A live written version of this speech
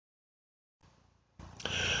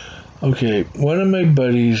Okay, one of my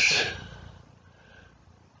buddies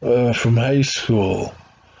from high school,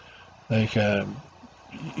 like, like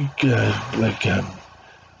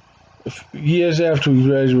years after we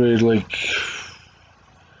graduated, like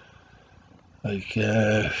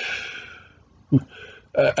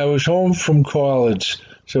I was home from college,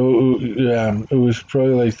 so it was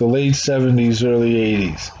probably like the late '70s, early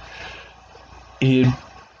 '80s. He had,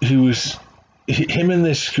 he was him and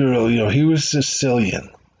this girl. He was Sicilian,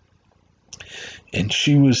 and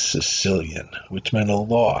she was Sicilian, which meant a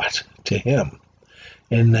lot to him.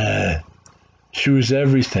 And she was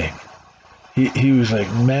everything. He was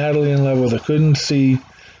like madly in love with her. Couldn't see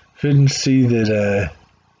that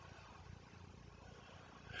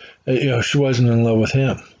she wasn't in love with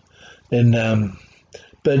him. And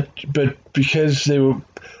but because they were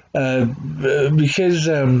because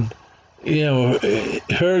her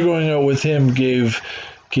going out with him gave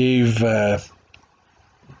gave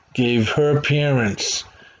her parents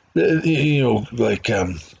like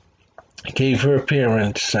gave her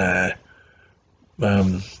parents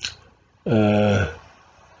um, uh,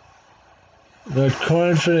 not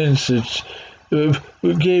confidence. It's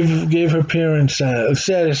gave her parents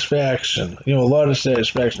satisfaction. A lot of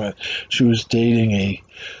satisfaction. She was dating a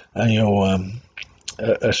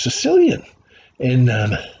Sicilian, and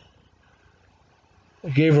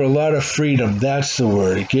it gave her a lot of freedom. That's the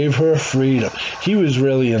word. It gave her freedom. He was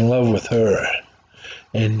really in love with her,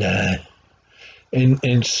 and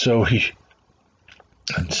and so he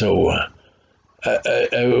and so.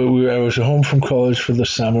 I was home from college for the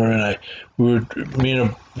summer, and me and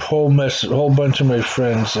a whole bunch of my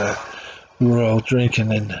friends, we were all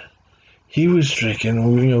drinking, and he was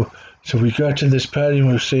drinking. So we got to this party, and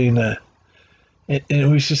we were saying, and it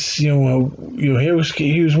was just, he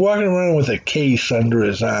was walking around with a case under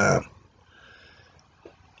his arm,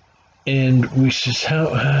 and we says, how,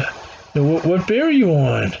 what beer are you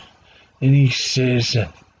on? And he says,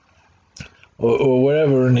 or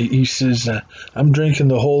whatever, and he says, I'm drinking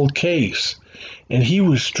the whole case. And he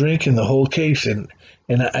was drinking the whole case, and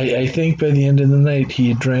I think by the end of the night he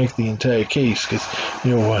had drank the entire case because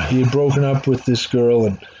he had broken up with this girl,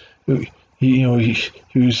 and he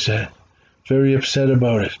was very upset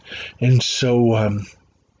about it. And so I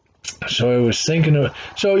was thinking of,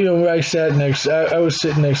 I was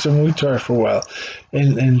sitting next to him. We talked for a while,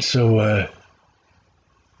 and so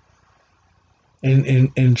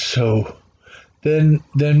and so then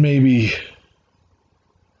maybe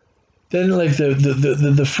then like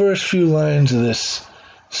the first few lines of this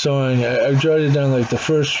song, I jotted down like the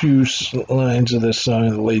first few lines of this song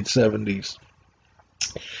in the late '70s,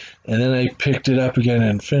 and then I picked it up again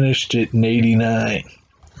and finished it in '89.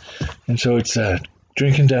 And so it's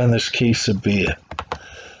drinking down this case of beer.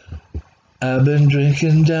 I've been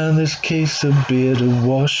drinking down this case of beer to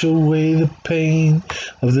wash away the pain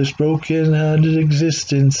of this broken-hearted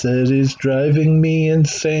existence that is driving me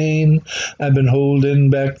insane. I've been holding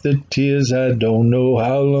back the tears, I don't know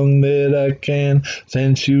how long that I can.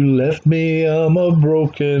 Since you left me, I'm a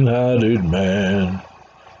broken-hearted man.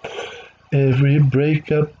 Every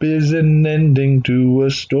breakup is an ending to a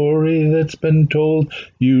story that's been told.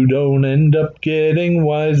 You don't end up getting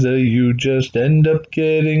wiser, you just end up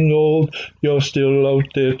getting old. You're still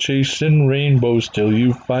out there chasing rainbows till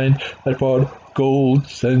you find that pot of gold.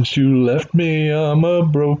 Since you left me, I'm a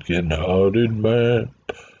broken-hearted man.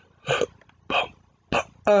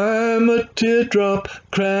 I'm a teardrop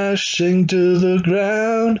crashing to the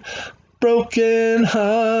ground, broken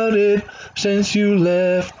hearted since you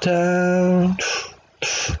left town.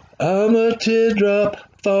 I'm a teardrop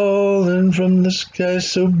falling from the sky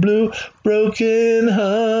so blue, broken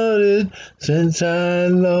hearted since I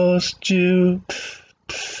lost you.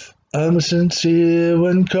 I'm sincere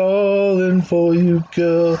when calling for you,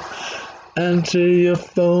 girl. Answer your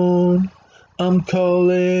phone, I'm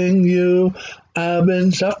calling you. I've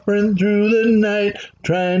been suffering through the night,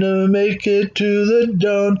 trying to make it to the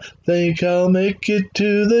dawn. Think I'll make it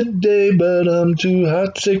to the day, but I'm too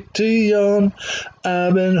heartsick to yawn.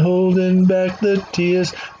 I've been holding back the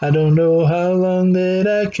tears, I don't know how long that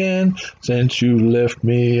I can. Since you left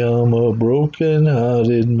me, I'm a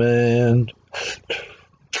broken-hearted man.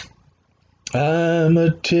 I'm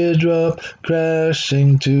a teardrop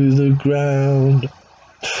crashing to the ground,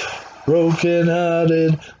 broken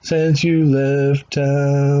hearted since you left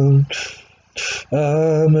town.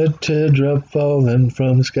 I'm a teardrop falling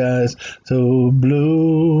from skies so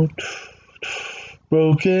blue.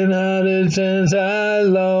 Broken hearted since I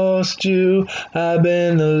lost you. I've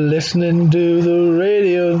been listening to the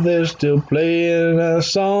radio, they're still playing our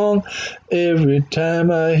song. Every time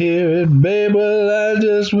I hear it, babe, well, I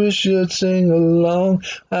just wish you'd sing along.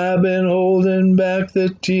 I've been holding back the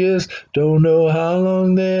tears, don't know how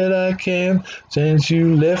long that I can. Since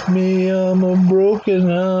you left me, I'm a broken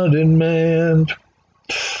hearted man.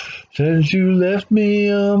 Since you left me,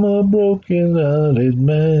 I'm a broken hearted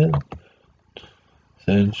man.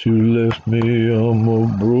 Since you left me, I'm a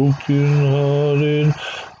broken hearted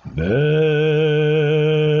man.